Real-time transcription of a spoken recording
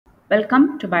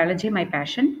Welcome to Biology My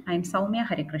Passion. I am Soumya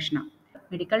Harikrishna.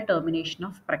 Medical termination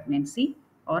of pregnancy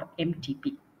or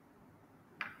MTP.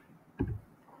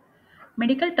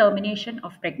 Medical termination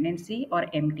of pregnancy or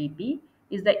MTP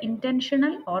is the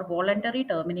intentional or voluntary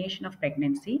termination of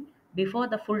pregnancy before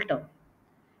the full term,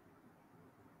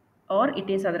 or it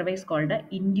is otherwise called a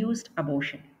induced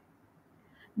abortion.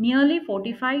 Nearly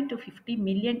 45 to 50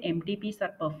 million MTPs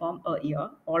are performed a year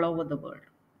all over the world.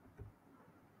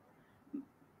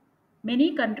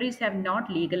 Many countries have not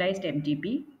legalized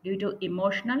MTP due to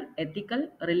emotional, ethical,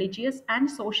 religious, and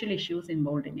social issues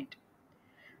involved in it.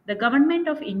 The government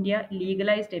of India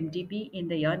legalized MTP in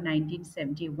the year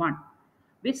 1971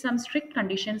 with some strict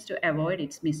conditions to avoid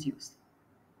its misuse.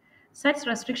 Such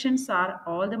restrictions are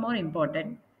all the more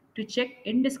important to check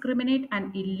indiscriminate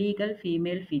and illegal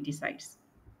female feticides.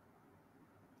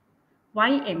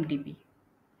 Why MTP?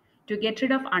 To get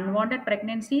rid of unwanted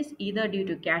pregnancies either due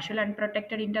to casual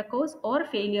unprotected intercourse or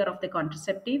failure of the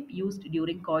contraceptive used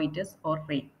during coitus or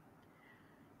rape.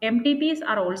 MTPs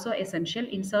are also essential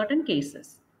in certain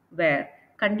cases where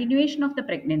continuation of the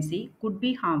pregnancy could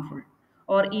be harmful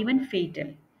or even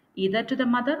fatal, either to the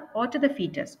mother or to the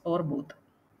fetus or both.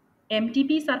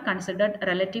 MTPs are considered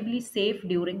relatively safe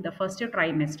during the first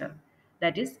trimester,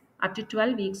 that is, up to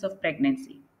 12 weeks of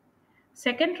pregnancy.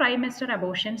 Second trimester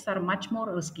abortions are much more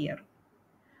riskier.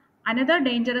 Another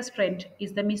dangerous trend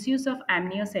is the misuse of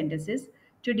amniocentesis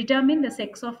to determine the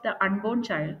sex of the unborn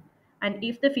child, and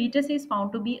if the fetus is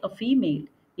found to be a female,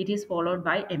 it is followed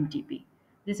by MTP.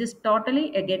 This is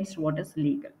totally against what is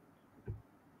legal.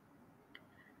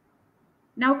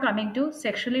 Now, coming to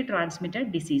sexually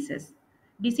transmitted diseases.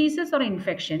 Diseases or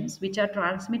infections which are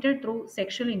transmitted through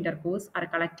sexual intercourse are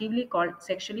collectively called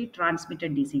sexually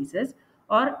transmitted diseases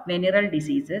or venereal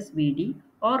diseases (VD)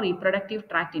 or reproductive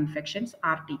tract infections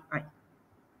 (RTI).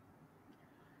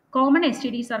 Common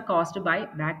STDs are caused by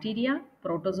bacteria,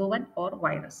 protozoan, or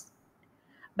virus.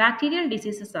 Bacterial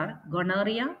diseases are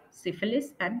gonorrhea,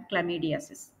 syphilis, and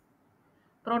chlamydiasis.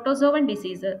 Protozoan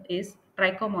disease is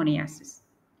trichomoniasis.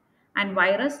 And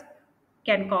virus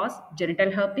can cause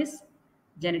genital herpes,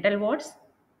 genital warts,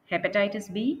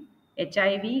 hepatitis B,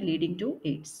 HIV leading to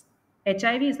AIDS.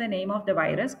 HIV is the name of the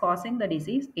virus causing the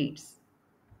disease AIDS.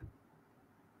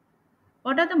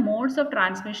 What are the modes of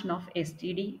transmission of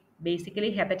STD?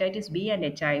 Basically, hepatitis B and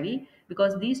HIV,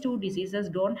 because these two diseases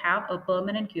don't have a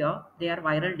permanent cure, they are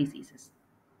viral diseases.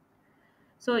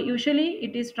 So, usually,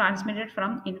 it is transmitted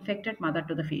from infected mother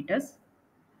to the fetus,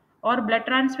 or blood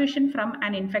transfusion from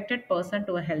an infected person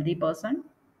to a healthy person,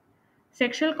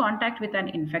 sexual contact with an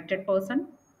infected person,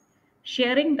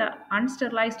 sharing the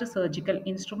unsterilized surgical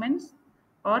instruments,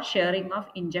 or sharing of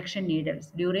injection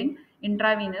needles during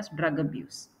intravenous drug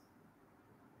abuse.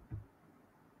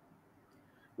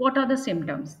 What are the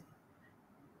symptoms?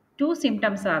 Two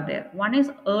symptoms are there. One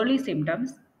is early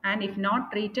symptoms, and if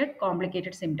not treated,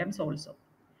 complicated symptoms also.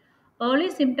 Early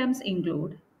symptoms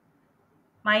include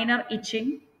minor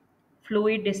itching,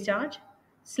 fluid discharge,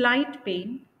 slight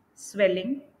pain,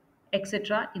 swelling,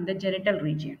 etc. in the genital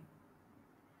region.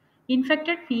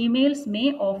 Infected females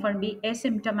may often be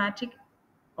asymptomatic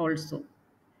also.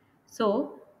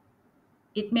 So,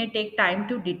 it may take time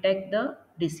to detect the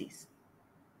disease.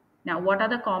 Now, what are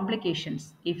the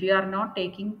complications if you are not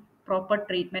taking proper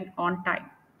treatment on time?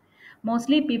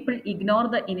 Mostly people ignore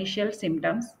the initial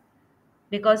symptoms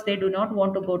because they do not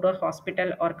want to go to a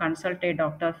hospital or consult a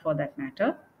doctor for that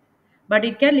matter. But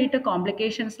it can lead to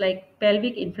complications like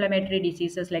pelvic inflammatory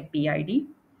diseases like PID.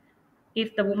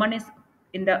 If the woman is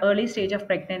in the early stage of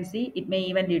pregnancy, it may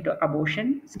even lead to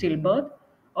abortion, stillbirth,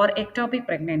 or ectopic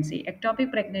pregnancy.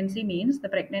 Ectopic pregnancy means the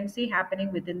pregnancy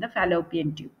happening within the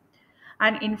fallopian tube,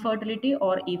 and infertility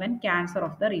or even cancer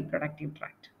of the reproductive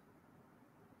tract.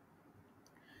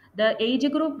 The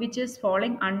age group which is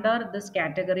falling under this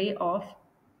category of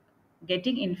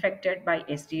getting infected by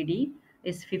STD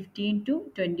is 15 to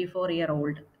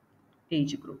 24-year-old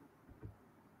age group.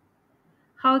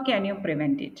 How can you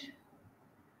prevent it?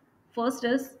 First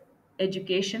is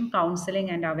education, counseling,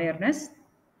 and awareness.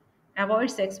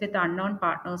 Avoid sex with unknown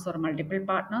partners or multiple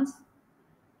partners.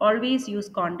 Always use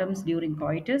condoms during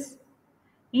coitus.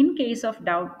 In case of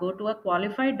doubt, go to a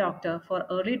qualified doctor for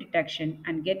early detection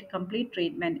and get complete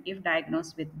treatment if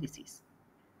diagnosed with disease.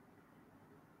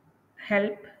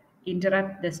 Help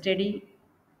interrupt the steady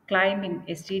climb in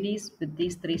STDs with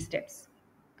these three steps.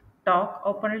 Talk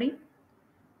openly,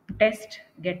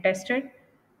 get tested,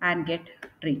 and get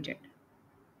treated.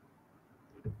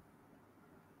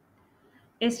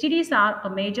 STDs are a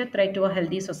major threat to a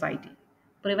healthy society.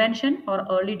 Prevention or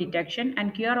early detection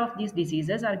and cure of these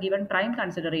diseases are given prime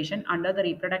consideration under the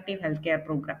reproductive healthcare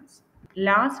programs.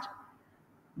 Last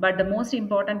But the most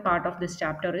important part of this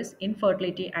chapter is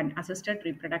infertility and assisted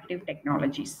reproductive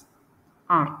technologies,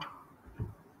 ART.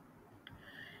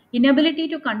 Inability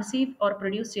to conceive or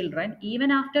produce children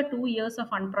even after 2 years of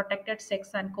unprotected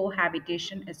sex and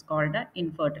cohabitation is called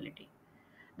infertility.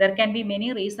 There can be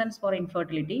many reasons for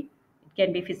infertility. It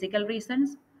can be physical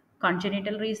reasons,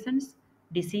 congenital reasons,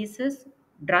 diseases,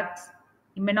 drugs,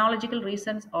 immunological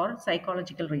reasons, or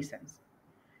psychological reasons.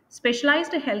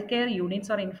 Specialized healthcare units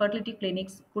or infertility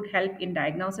clinics could help in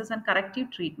diagnosis and corrective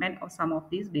treatment of some of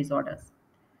these disorders.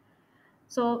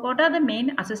 So, what are the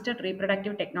main assisted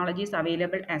reproductive technologies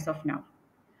available as of now?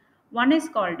 One is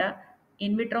called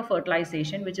in vitro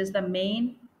fertilization, which is the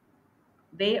main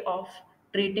way of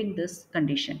treating this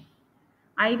condition.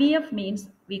 IVF means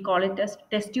we call it as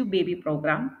test tube baby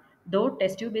program, though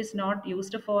test tube is not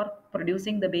used for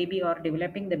producing the baby or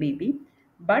developing the baby,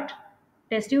 but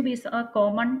test tube is a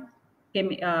common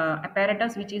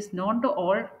apparatus which is known to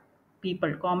all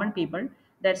people, common people.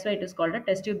 That's why it is called a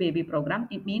test tube baby program.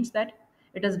 It means that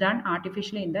it is done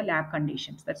artificially in the lab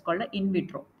conditions. That's called a in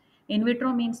vitro. In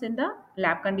vitro means in the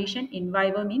lab condition, in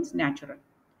vivo means natural.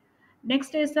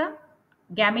 Next is a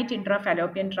gamete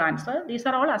intrafallopian transfer. These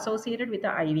are all associated with the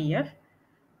IVF,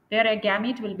 where a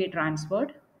gamete will be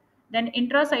transferred. Then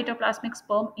intracytoplasmic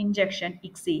sperm injection,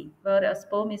 ICSI, where a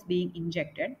sperm is being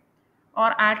injected.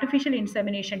 Or artificial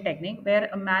insemination technique, where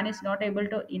a man is not able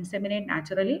to inseminate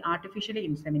naturally, artificially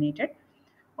inseminated.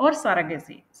 Or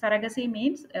surrogacy. Surrogacy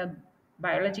means a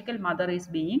biological mother is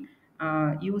being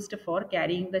used for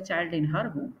carrying the child in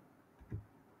her womb.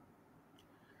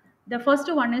 The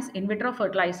first one is in vitro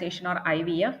fertilization or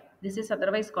IVF. This is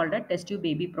otherwise called a test tube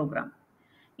baby program.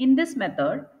 In this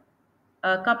method,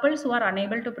 couples who are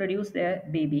unable to produce their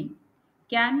baby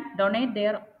can donate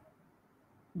their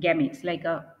gametes, like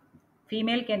a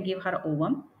female can give her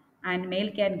ovum and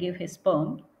male can give his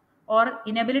sperm, or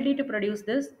inability to produce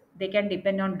this, they can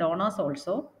depend on donors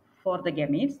also for the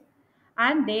gametes,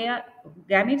 and their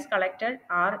gametes collected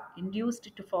are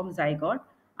induced to form zygote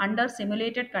under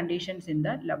simulated conditions in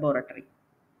the laboratory.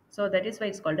 So that is why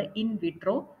it's called a in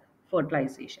vitro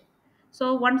fertilization.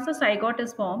 So once the zygote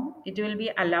is formed, it will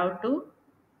be allowed to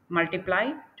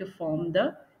multiply to form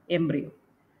the embryo.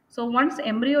 So once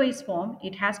embryo is formed,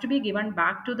 it has to be given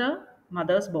back to the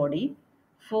mother's body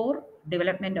for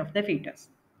development of the fetus.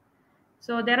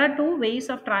 So there are two ways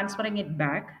of transferring it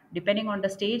back depending on the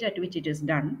stage at which it is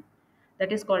done.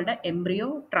 That is called the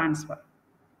embryo transfer.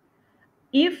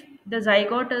 If the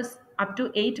zygote is up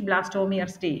to 8 blastomere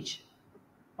stage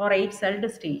or 8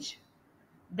 celled stage,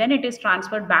 then it is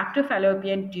transferred back to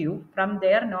fallopian tube. From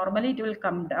there, normally it will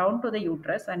come down to the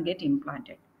uterus and get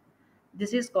implanted.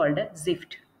 This is called a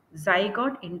ZIFT,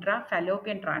 zygote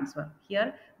intrafallopian transfer.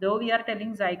 Here, though we are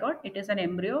telling zygote, it is an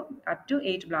embryo up to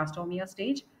 8 blastomere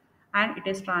stage and it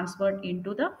is transferred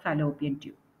into the fallopian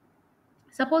tube.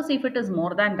 Suppose if it is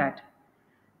more than that,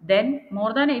 then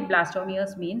more than 8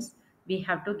 blastomeres means we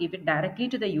have to give it directly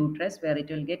to the uterus where it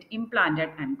will get implanted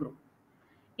and grow.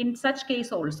 In such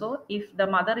case also, if the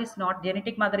mother is not,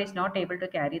 genetic mother is not able to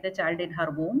carry the child in her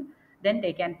womb, then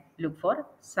they can look for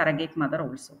surrogate mother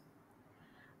also.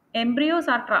 Embryos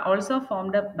are also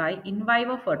formed up by in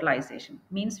vivo fertilization,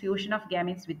 means fusion of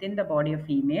gametes within the body of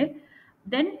female.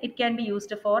 Then it can be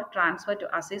used for transfer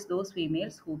to assist those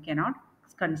females who cannot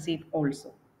conceive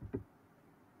also.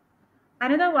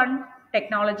 Another one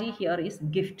technology here is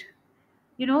gift.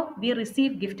 We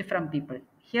receive gift from people.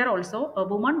 Here also, a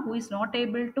woman who is not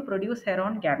able to produce her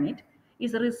own gamete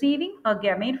is receiving a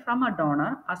gamete from a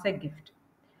donor as a gift.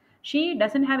 She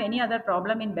doesn't have any other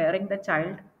problem in bearing the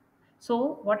child.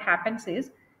 So what happens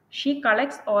is she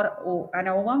collects an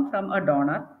ovum from a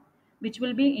donor, which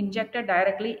will be injected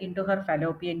directly into her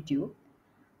fallopian tube,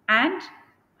 and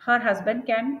her husband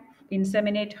can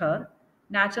inseminate her.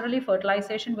 Naturally,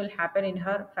 fertilization will happen in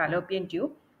her fallopian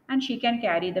tube and she can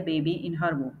carry the baby in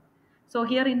her womb. So,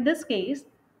 here in this case,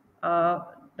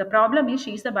 the problem is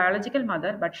she is the biological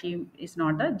mother, but she is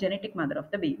not the genetic mother of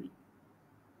the baby.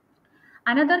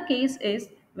 Another case is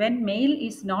when male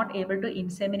is not able to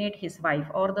inseminate his wife,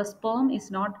 or the sperm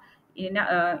is not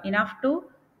enough to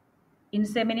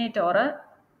inseminate or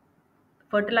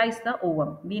fertilize the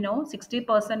ovum. We know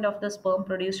 60% of the sperm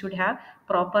produced should have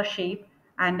proper shape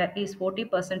and at least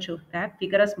 40% should have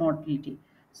vigorous motility.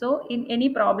 So in any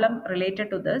problem related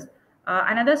to this,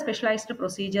 another specialized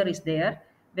procedure is there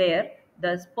where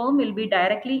the sperm will be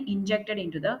directly injected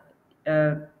into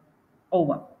the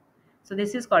ovum. So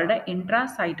this is called a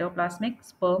intracytoplasmic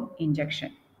sperm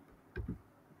injection.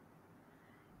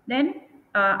 Then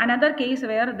another case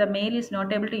where the male is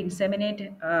not able to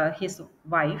inseminate his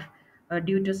wife,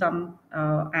 due to some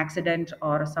accident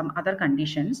or some other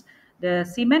conditions, the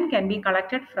semen can be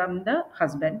collected from the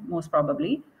husband most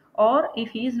probably, or if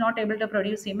he is not able to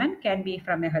produce semen, can be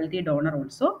from a healthy donor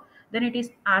also. Then it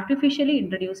is artificially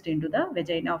introduced into the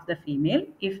vagina of the female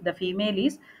if the female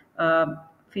is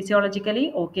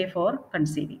physiologically okay for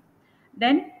conceiving.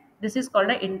 Then this is called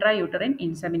a intrauterine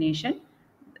insemination.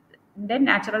 Then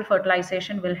natural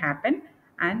fertilization will happen,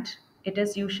 and it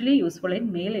is usually useful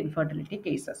in male infertility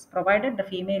cases provided the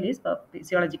female is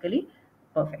physiologically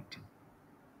perfect.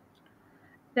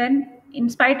 Then, in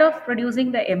spite of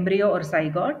producing the embryo or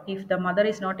zygote, if the mother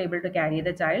is not able to carry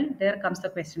the child, there comes the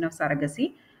question of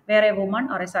surrogacy, where a woman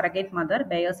or a surrogate mother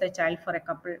bears a child for a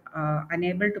couple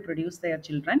unable to produce their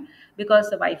children because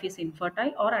the wife is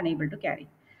infertile or unable to carry.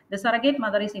 The surrogate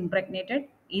mother is impregnated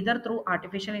either through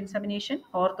artificial insemination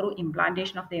or through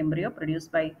implantation of the embryo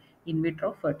produced by in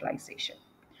vitro fertilization.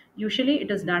 Usually, it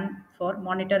is done for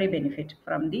monetary benefit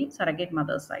from the surrogate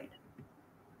mother's side.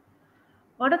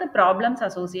 What are the problems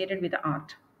associated with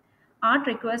art? Art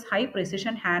requires high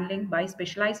precision handling by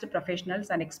specialized professionals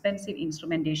and expensive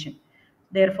instrumentation.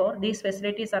 Therefore, these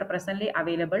facilities are presently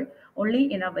available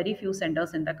only in a very few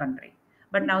centers in the country.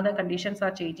 But now the conditions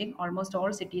are changing. Almost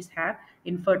all cities have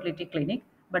infertility clinic,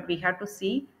 but we have to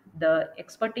see the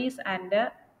expertise and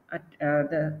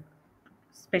the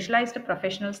specialized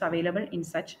professionals available in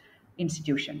such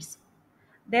institutions.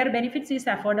 Their benefits is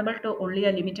affordable to only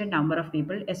a limited number of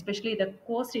people, especially the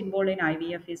cost involved in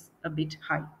IVF is a bit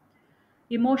high.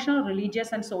 Emotional,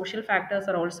 religious, and social factors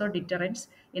are also deterrents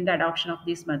in the adoption of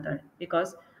this method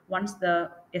because once the,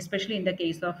 especially in the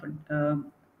case of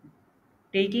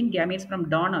taking gametes from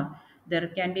donor, there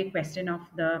can be a question of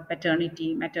the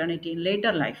paternity, maternity in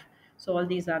later life. So all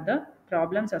these are the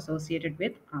problems associated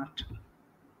with art.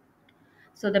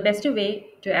 So the best way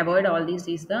to avoid all these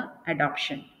is the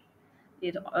adoption.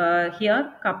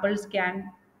 Here, couples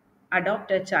can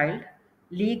adopt a child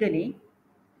legally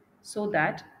so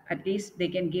that at least they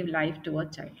can give life to a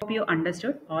child. Hope you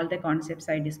understood all the concepts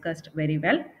I discussed very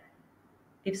well.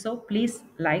 If so, please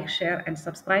like, share, and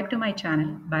subscribe to my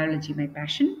channel, Biology My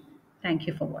Passion. Thank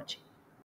you for watching.